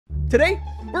Today,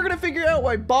 we're gonna figure out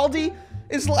why Baldi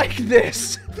is like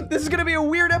this. This is gonna be a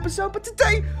weird episode, but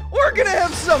today, we're gonna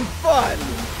have some fun.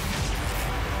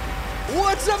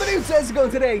 What's up, dudes? How's it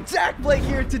going today? dakblake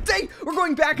here. Today, we're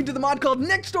going back into the mod called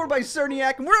Next Door by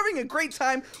Surniak, and we're having a great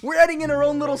time. We're adding in our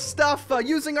own little stuff,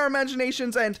 using our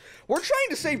imaginations, and we're trying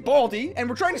to save Baldi, and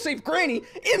we're trying to save Granny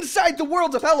inside the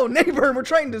world of Hello Neighbor, and we're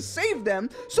trying to save them.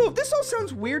 So if this all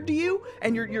sounds weird to you,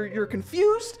 and you're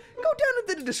confused, go down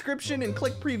into the description and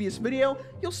click previous video.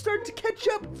 You'll start to catch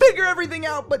up, figure everything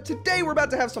out, but today we're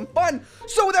about to have some fun.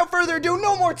 So without further ado,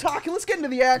 no more talking. Let's get into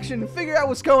the action and figure out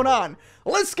what's going on.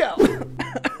 Let's go.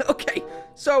 Okay,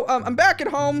 so I'm back at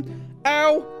home.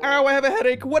 Ow, I have a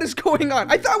headache. What is going on?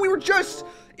 I thought we were just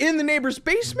in the neighbor's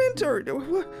basement, or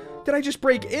did I just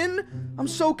break in? I'm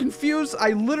so confused.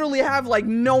 I literally have like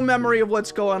no memory of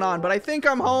what's going on, but I think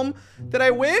I'm home. Did I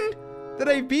win? Did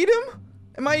I beat him?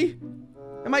 Am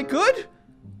I good?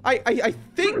 I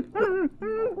think.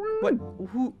 What?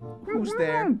 Who's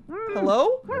there?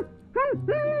 Hello?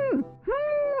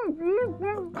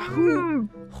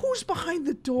 Who's behind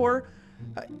the door?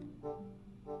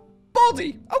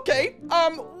 Baldi. Okay.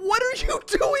 What are you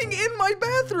doing in my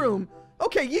bathroom?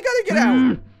 Okay, you gotta get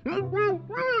out.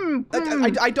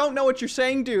 I don't know what you're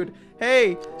saying, dude.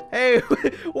 Hey,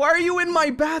 why are you in my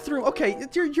bathroom? Okay,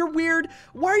 you're weird.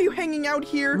 Why are you hanging out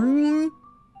here?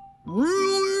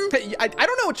 I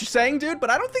don't know what you're saying, dude, but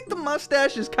I don't think the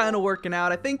mustache is kind of working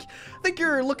out. I think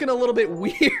you're looking a little bit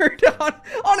weird,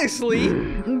 honestly.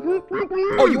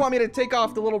 Oh, you want me to take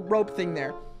off the little rope thing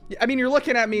there? I mean, you're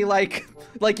looking at me like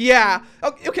yeah.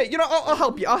 Okay, you know, I'll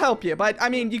help you. But I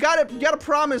mean, you gotta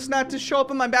promise not to show up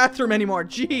in my bathroom anymore.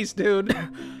 Jeez, dude.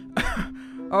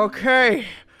 Okay,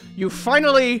 you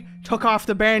finally took off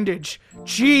the bandage.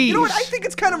 Jeez. You know what? I think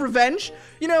it's kind of revenge.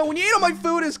 You know, when you eat all my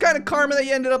food, it's kind of karma that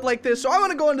you ended up like this. So I'm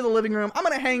gonna go into the living room. I'm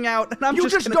gonna hang out, and you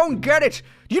just don't get it.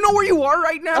 Do you know where you are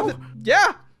right now?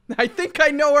 Yeah, I think I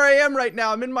know where I am right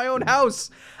now. I'm in my own house,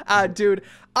 dude.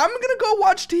 I'm gonna go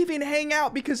watch TV and hang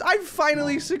out because I've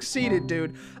finally succeeded,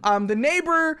 dude. The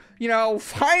neighbor, you know,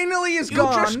 finally is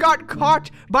gone. You just got caught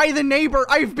by the neighbor.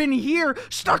 I've been here,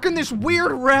 stuck in this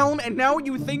weird realm, and now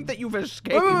you think that you've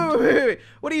escaped. Wait.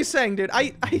 What are you saying, dude?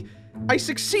 I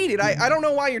succeeded. I don't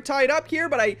know why you're tied up here,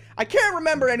 but I can't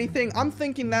remember anything. I'm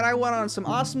thinking that I went on some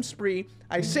awesome spree.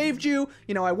 I saved you.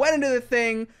 You know, I went into the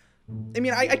thing. I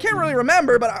mean, I can't really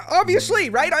remember, but obviously,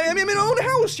 right? I am in my own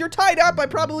house. You're tied up. I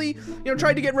probably, you know,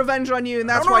 tried to get revenge on you, and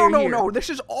that's why you're here. No, this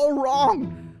is all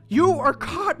wrong. You are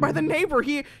caught by the neighbor.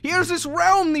 He has this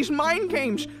realm, these mind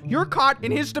games. You're caught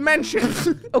in his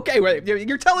dimension. Okay, wait.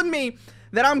 You're telling me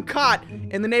that I'm caught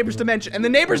in the neighbor's dimension, and the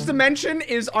neighbor's dimension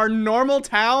is our normal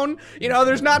town. You know,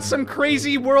 there's not some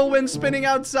crazy whirlwind spinning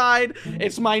outside.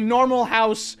 It's my normal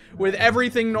house with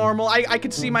everything normal. I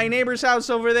could see my neighbor's house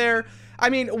over there. I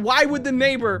mean, why would the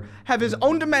neighbor have his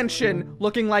own dimension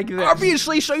looking like this?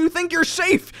 Obviously, so you think you're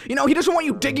safe. You know, he doesn't want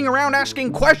you digging around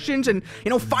asking questions and, you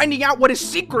know, finding out what his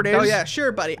secret is. Oh, yeah,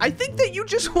 sure, buddy. I think that you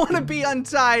just want to be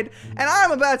untied, and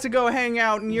I'm about to go hang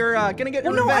out, and you're gonna get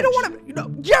revenge. No, I don't want to, you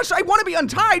know, yes, I want to be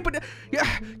untied, but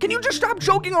can you just stop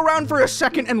joking around for a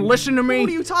second and listen to me? What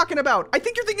are you talking about? I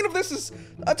think you're thinking of this as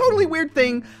a totally weird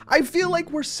thing. I feel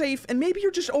like we're safe, and maybe you're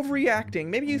just overreacting.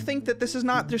 Maybe you think that this is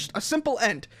not just a simple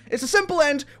end. It's a simple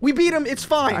end. We beat him. It's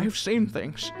fine. I've seen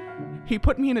things. He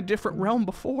put me in a different realm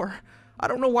before. I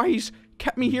don't know why he's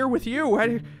kept me here with you.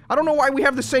 I don't know why we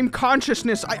have the same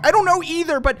consciousness. I don't know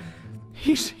either, but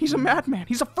he's a madman.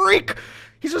 He's a freak.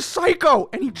 He's a psycho,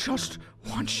 and he just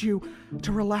wants you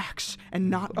to relax and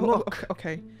not look.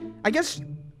 Okay. I guess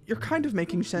you're kind of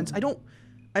making sense. I don't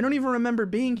even remember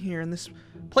being here, and this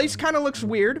place kind of looks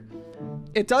weird.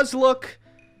 It does look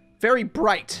very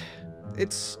bright.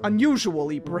 It's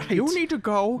unusually bright. You need to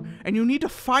go, and you need to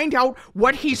find out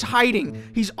what he's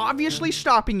hiding. He's obviously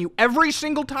stopping you every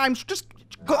single time, so just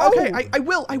go. Okay, I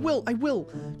will.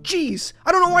 Jeez,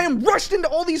 I don't know why I'm rushed into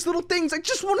all these little things. I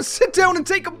just want to sit down and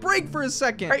take a break for a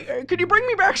second. Hey, could you bring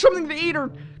me back something to eat,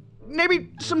 or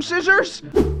maybe some scissors?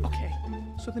 Okay,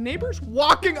 so the neighbor's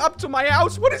walking up to my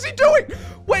house. What is he doing?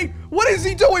 Wait, what is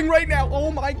he doing right now?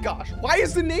 Oh my gosh, why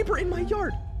is the neighbor in my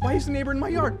yard? Why is the neighbor in my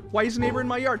yard? Why is the neighbor in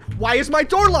my yard? Why is my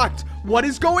door locked? What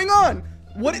is going on?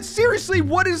 Seriously,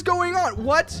 what is going on?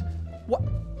 What?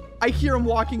 I hear him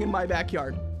walking in my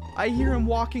backyard. I hear him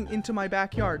walking into my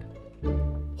backyard.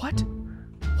 What?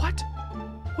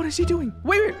 What is he doing?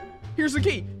 Wait. Here's the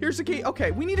key. Okay,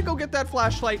 we need to go get that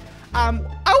flashlight.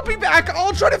 I'll I'll be back.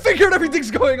 I'll try to figure out everything's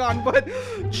going on, but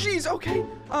jeez, okay.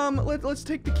 Let's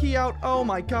take the key out. Oh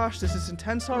my gosh, this is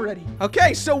intense already.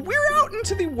 Okay, so we're out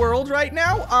into the world right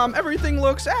now. Everything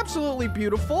looks absolutely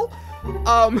beautiful.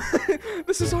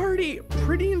 This is already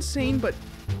pretty insane, but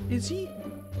is he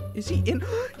in?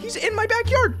 He's in my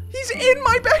backyard. He's in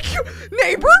my backyard.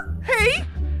 Neighbor, hey,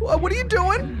 what are you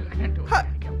doing?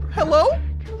 Hello?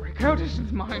 Out his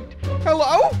mind.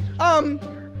 Hello?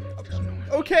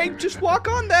 Okay, just walk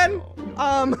on then.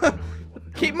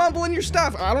 Keep mumbling your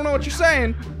stuff. I don't know what you're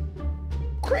saying.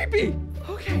 Creepy.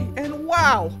 Okay, and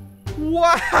wow.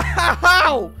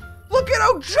 Wow! Look at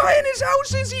how giant his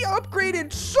house is. He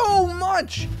upgraded so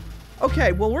much.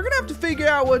 Okay, well, we're gonna have to figure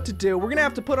out what to do. We're gonna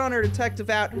have to put on our detective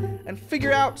hat and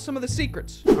figure out some of the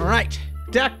secrets. All right,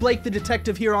 dakblake the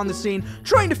detective here on the scene,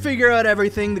 trying to figure out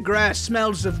everything. The grass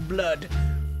smells of blood.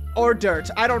 Or dirt.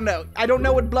 I don't know. I don't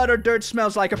know what blood or dirt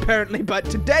smells like, apparently, but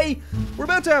today, we're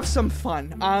about to have some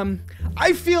fun.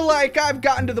 I feel like I've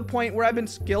gotten to the point where I've been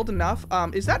skilled enough.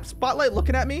 Is that spotlight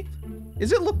looking at me?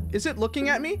 Is it looking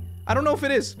at me? I don't know if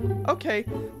it is. Okay,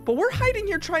 but we're hiding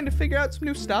here trying to figure out some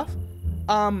new stuff.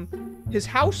 His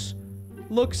house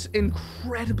looks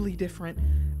incredibly different,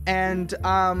 and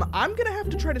I'm gonna have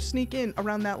to try to sneak in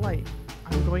around that light.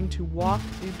 I'm going to walk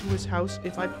into his house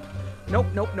if I... Nope.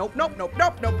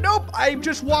 I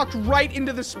just walked right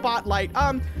into the spotlight.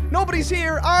 Nobody's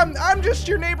here. I'm just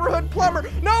your neighborhood plumber.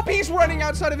 Nope, he's running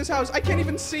outside of his house. I can't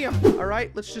even see him. All right,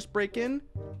 let's just break in.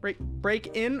 Break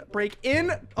in.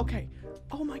 Okay.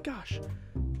 Oh my gosh.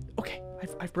 Okay,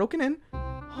 I've broken in.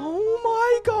 Oh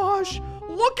my gosh.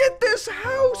 Look at this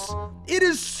house. It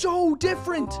is so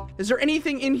different. Is there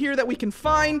anything in here that we can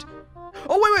find?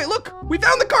 Oh, wait, look! We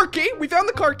found the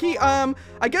car key!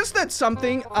 I guess that's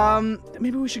something.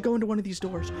 Maybe we should go into one of these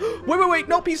doors. Wait,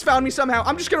 nope, he's found me somehow.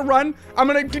 I'm just gonna run. I'm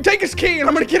gonna take his key and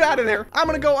I'm gonna get out of there. I'm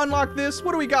gonna go unlock this.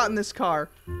 What do we got in this car?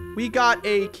 We got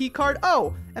a key card.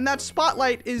 Oh, and that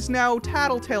spotlight is now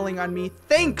tattletaling on me.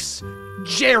 Thanks,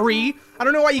 Jerry! I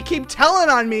don't know why you keep telling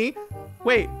on me.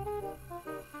 Wait.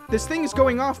 This thing is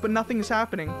going off, but nothing is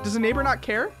happening. Does the neighbor not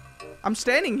care? I'm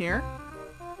standing here.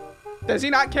 Does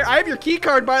he not care? I have your key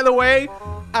card, by the way.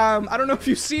 I don't know if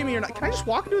you see me or not. Can I just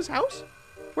walk into his house?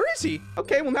 Where is he?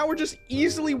 Okay, well now we're just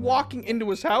easily walking into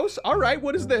his house. All right,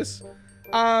 what is this?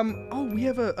 Oh, we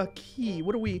have a key.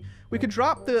 What do we could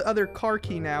drop the other car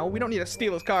key now. We don't need to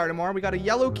steal his car anymore. We got a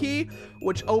yellow key,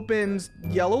 which opens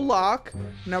yellow lock.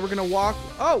 Now we're gonna walk.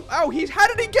 Oh, how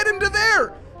did he get into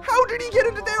there? How did he get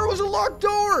into there? It was a locked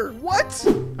door. What?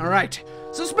 All right.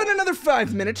 So it's been another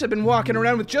 5 minutes. I've been walking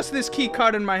around with just this key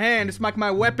card in my hand. It's like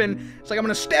my weapon. It's like I'm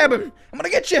gonna stab him. I'm gonna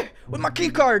get you with my key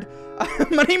card.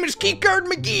 My name is Keycard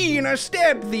McGee, and I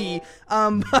stabbed thee.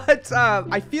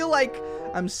 I feel like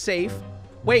I'm safe.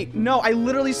 Wait, no, I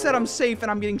literally said I'm safe,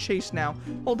 and I'm getting chased now.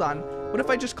 Hold on. What if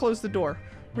I just close the door?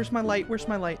 Where's my light?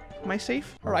 Am I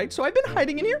safe? All right, so I've been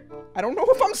hiding in here. I don't know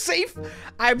if I'm safe.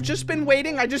 I've just been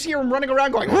waiting. I just hear him running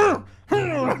around going,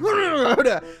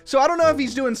 so I don't know if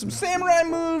he's doing some samurai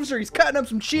moves or he's cutting up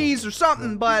some cheese or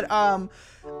something, but I'm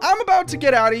about to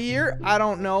get out of here. I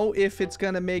don't know if it's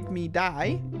gonna make me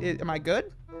die. Am I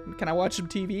good? Can I watch some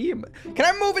TV? Can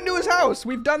I move into his house?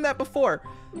 We've done that before.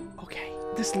 Okay,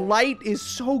 this light is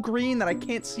so green that I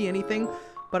can't see anything,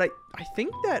 but I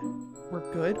think that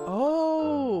we're good.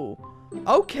 Oh,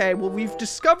 okay. Well, we've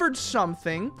discovered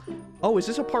something. Oh, is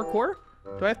this a parkour?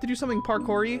 Do I have to do something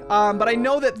parkour-y? But I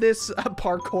know that this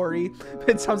parkour-y,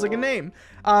 it sounds like a name.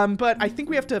 But I think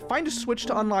we have to find a switch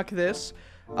to unlock this.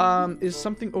 Is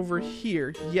something over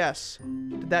here? Yes.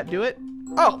 Did that do it?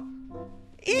 Oh,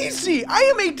 easy. I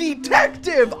am a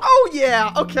detective. Oh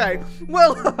yeah. Okay.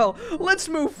 Well, let's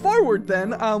move forward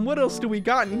then. What else do we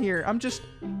got in here? I'm just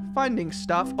finding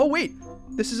stuff. Oh wait.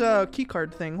 This is a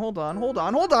keycard thing. Hold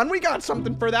on. We got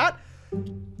something for that.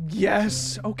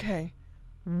 Yes. Okay.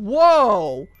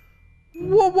 Whoa.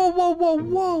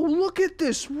 Whoa. Look at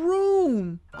this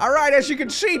room. All right, as you can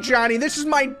see, Johnny, this is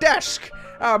my desk.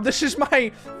 This is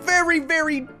my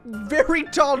very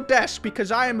tall desk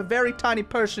because I am a very tiny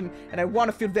person and I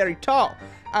want to feel very tall.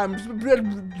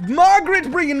 Margaret,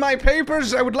 bring in my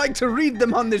papers. I would like to read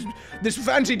them on this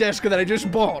fancy desk that I just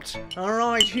bought. All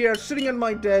right, here, sitting at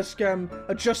my desk,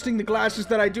 adjusting the glasses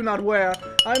that I do not wear.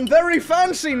 I'm very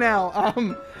fancy now.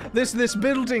 This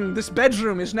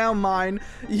bedroom is now mine.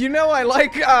 You know, I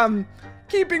like,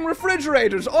 keeping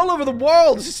refrigerators all over the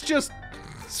walls. It's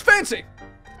fancy.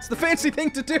 It's the fancy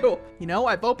thing to do. You know,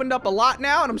 I've opened up a lot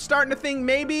now, and I'm starting to think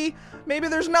maybe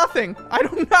there's nothing. I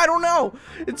don't know.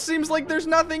 It seems like there's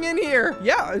nothing in here.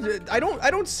 Yeah, I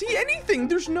don't see anything.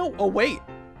 There's no. Oh wait,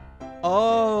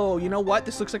 Oh, you know what?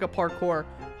 This looks like a parkour.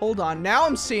 Hold on. Now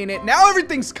I'm seeing it. Now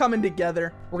everything's coming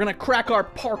together. We're gonna crack our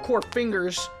parkour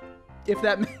fingers, if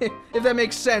that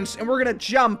makes sense. And we're gonna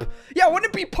jump. Yeah,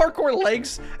 wouldn't it be parkour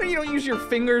legs? You don't use your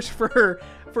fingers for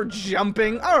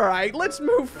jumping. All right, let's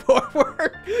move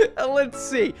forward. Let's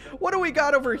see. What do we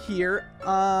got over here?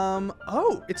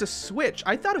 Oh, it's a switch.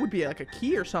 I thought it would be like a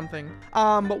key or something.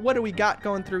 But what do we got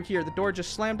going through here? The door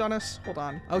just slammed on us. Hold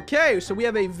on. Okay, so we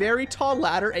have a very tall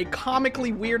ladder, a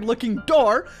comically weird looking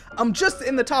door. Just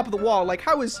in the top of the wall. Like,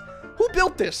 who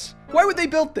built this? Why would they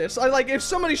build this? Like, if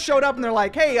somebody showed up and they're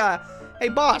like, hey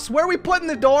boss, where are we putting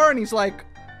the door? And he's like,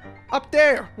 up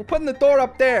there. We're putting the door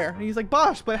up there. And he's like,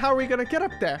 boss, but how are we gonna get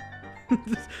up there?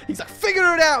 He's like,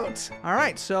 figure it out. All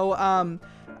right, so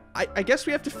I guess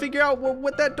we have to figure out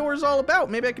what that door is all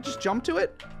about. Maybe I could just jump to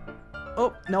it.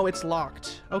 Oh no, it's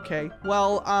locked. Okay,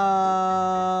 well,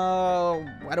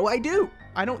 what do I do?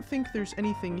 I don't think there's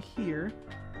anything here.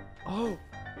 Oh,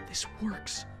 this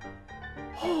works.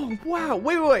 Oh wow,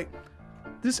 wait.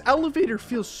 This elevator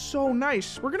feels so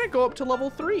nice. We're gonna go up to level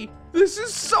 3. This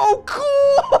is so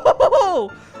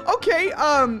cool! Okay,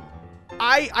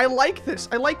 I like this.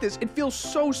 I like this. It feels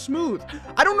so smooth.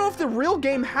 I don't know if the real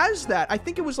game has that. I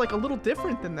think it was like a little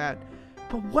different than that.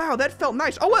 But wow, that felt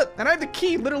nice. Oh, what? And I have the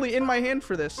key literally in my hand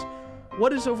for this.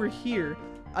 What is over here?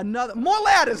 More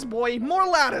ladders, boy, more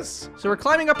ladders. So we're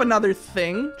climbing up another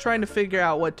thing, trying to figure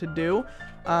out what to do.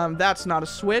 That's not a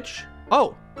switch.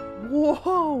 Oh,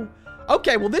 whoa.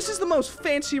 Okay, well, this is the most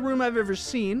fancy room I've ever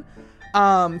seen.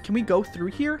 Can we go through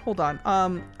here? Hold on.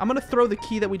 I'm gonna throw the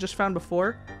key that we just found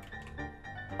before.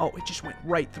 Oh, it just went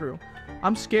right through.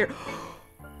 I'm scared.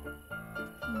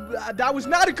 That was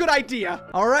not a good idea.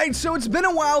 All right, so it's been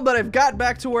a while, but I've got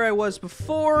back to where I was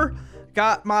before.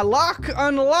 Got my lock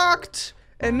unlocked.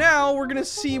 And now we're gonna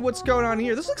see what's going on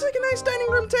here. This looks like a nice dining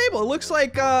room table. It looks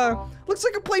like a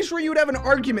place where you would have an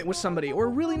argument with somebody or a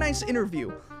really nice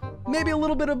interview. Maybe a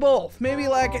little bit of both. Maybe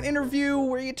like an interview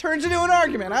where it turns into an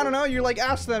argument. I don't know. You like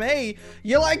ask them, hey,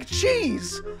 you like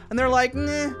cheese? And they're like,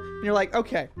 nah. And you're like,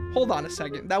 okay, hold on a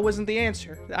second. That wasn't the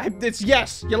answer. It's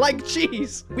yes, you like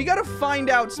cheese. We gotta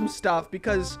find out some stuff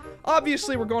because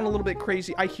obviously we're going a little bit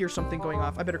crazy. I hear something going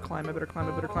off. I better climb.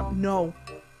 No,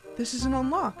 this isn't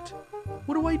unlocked.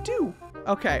 What do I do?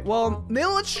 Okay, well,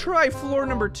 now let's try floor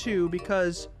number 2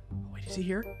 because... Wait, is he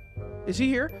here? Is he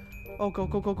here? Oh, go.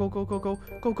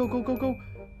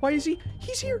 Why is he?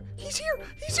 He's here.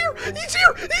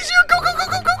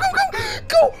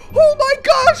 Go.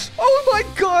 Oh my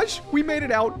gosh. We made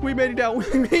it out.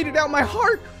 My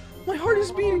heart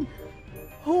is beating.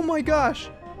 Oh my gosh.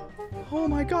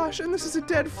 And this is a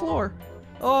dead floor.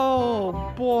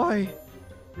 Oh boy.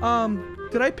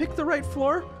 Did I pick the right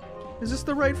floor? Is this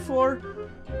the right floor?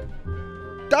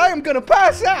 I am gonna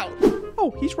pass out.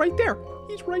 Oh, he's right there.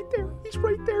 He's right there. Please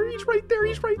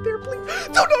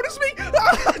don't notice me.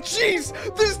 Ah, jeez.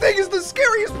 This thing is the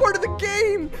scariest part of the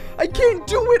game. I can't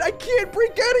do it. I can't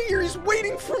break out of here. He's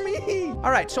waiting for me.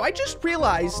 All right. So I just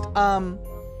realized,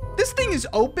 this thing is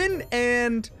open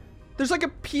and there's like a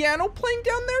piano playing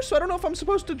down there. So I don't know if I'm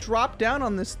supposed to drop down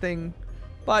on this thing,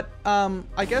 but,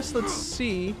 I guess let's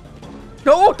see.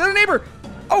 Oh, there's a neighbor.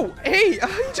 Oh, hey, he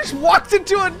just walked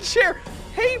into a chair.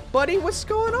 Hey, buddy, what's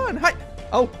going on? Hi.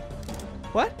 Oh,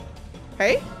 what?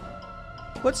 Hey?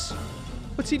 What's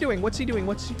he doing? What? What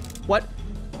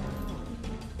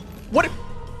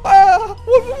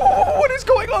is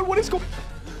going on?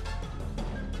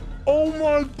 Oh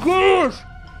my gosh!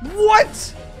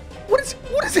 What is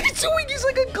he doing? He's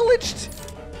like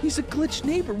he's a glitched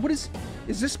neighbor.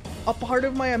 Is this a part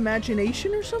of my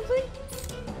imagination or something?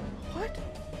 What?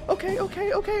 Okay.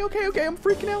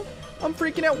 I'm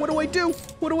freaking out. What do I do?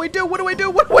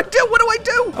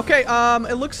 Okay,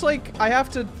 it looks like I have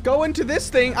to go into this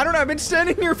thing. I don't know. I've been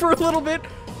standing here for a little bit.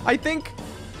 I think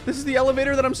this is the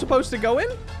elevator that I'm supposed to go in.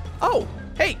 Oh,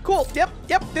 hey, cool. Yep,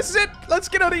 this is it. Let's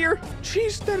get out of here.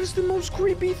 Jeez, that is the most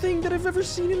creepy thing that I've ever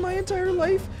seen in my entire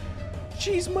life.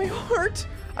 Jeez, my heart.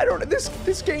 I don't know.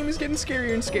 This game is getting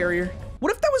scarier and scarier.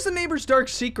 What if that was the neighbor's dark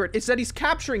secret? It's that he's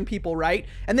capturing people, right?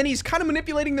 And then he's kind of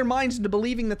manipulating their minds into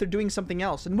believing that they're doing something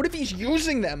else. And what if he's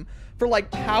using them for like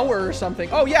power or something?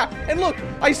 Oh yeah, and look,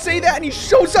 I say that and he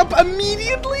shows up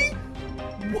immediately?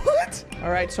 What? All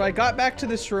right, so I got back to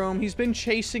this room. He's been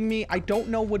chasing me. I don't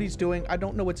know what he's doing. I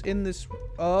don't know what's in this.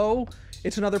 Oh,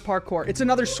 it's another parkour. It's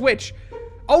another switch.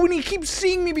 Oh, and he keeps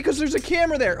seeing me because there's a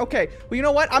camera there. Okay, well, you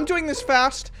know what? I'm doing this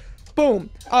fast.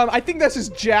 Boom. I think this is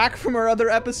Jack from our other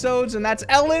episodes, and that's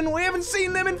Ellen. We haven't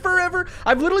seen them in forever.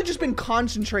 I've literally just been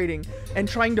concentrating and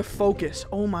trying to focus.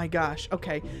 Oh my gosh.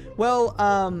 Okay. Well,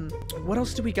 what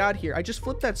else do we got here? I just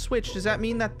flipped that switch. Does that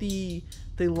mean that the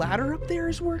ladder up there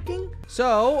is working?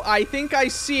 So, I think I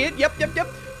see it. Yep.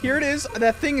 Here it is.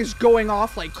 That thing is going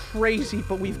off like crazy,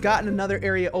 but we've gotten another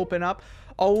area open up.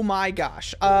 Oh my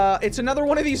gosh. It's another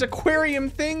one of these aquarium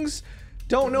things.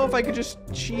 Don't know if I could just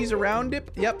cheese around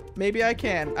it. Yep, maybe I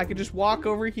can. I could just walk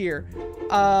over here.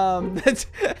 That's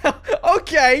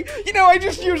okay. You know, I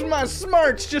just used my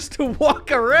smarts just to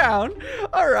walk around.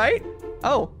 All right.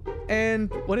 Oh, and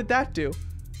what did that do?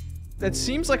 That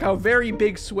seems like a very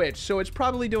big switch, so it's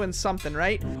probably doing something,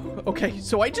 right? Okay,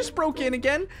 so I just broke in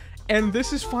again, and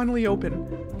this is finally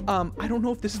open. I don't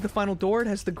know if this is the final door. It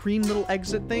has the green little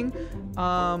exit thing.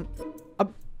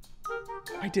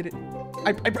 I did it.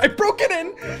 I broke it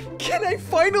in. Can I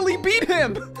finally beat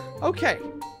him? Okay.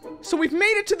 So we've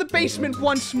made it to the basement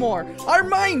once more. Our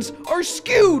minds are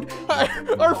skewed.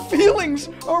 Our feelings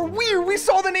are weird. We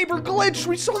saw the neighbor glitch.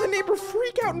 We saw the neighbor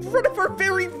freak out in front of our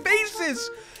very faces.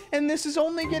 And this is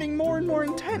only getting more and more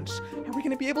intense. Are we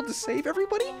going to be able to save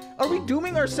everybody? Are we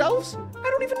dooming ourselves? I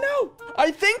don't even know. I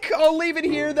think I'll leave it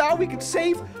here. That we could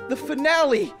save the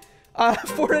finale.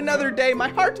 For another day. My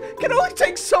heart can only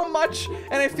take so much,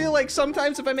 and I feel like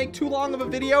sometimes if I make too long of a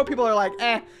video, people are like,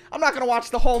 I'm not gonna watch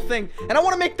the whole thing, and I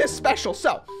want to make this special.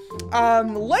 So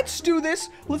let's do this.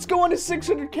 Let's go on to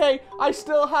 600K. I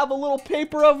still have a little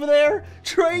paper over there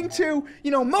trying to,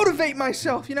 you know, motivate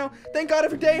myself. You know, thank God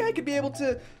every day I could be able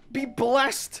to be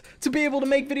blessed to be able to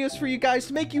make videos for you guys,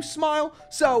 to make you smile.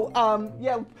 So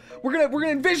yeah, we're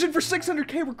gonna envision for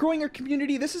 600K. We're growing our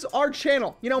community. This is our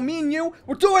channel. You know, me and you,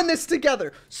 we're doing this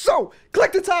together. So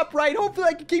click the top right. Hopefully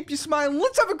I can keep you smiling.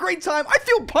 Let's have a great time. I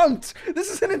feel pumped.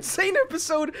 This is an insane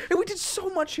episode, and we did so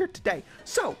much here today.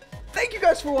 So thank you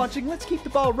guys for watching. Let's keep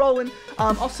the ball rolling.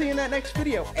 I'll see you in that next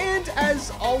video. And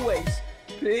as always,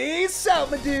 peace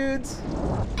out, my dudes.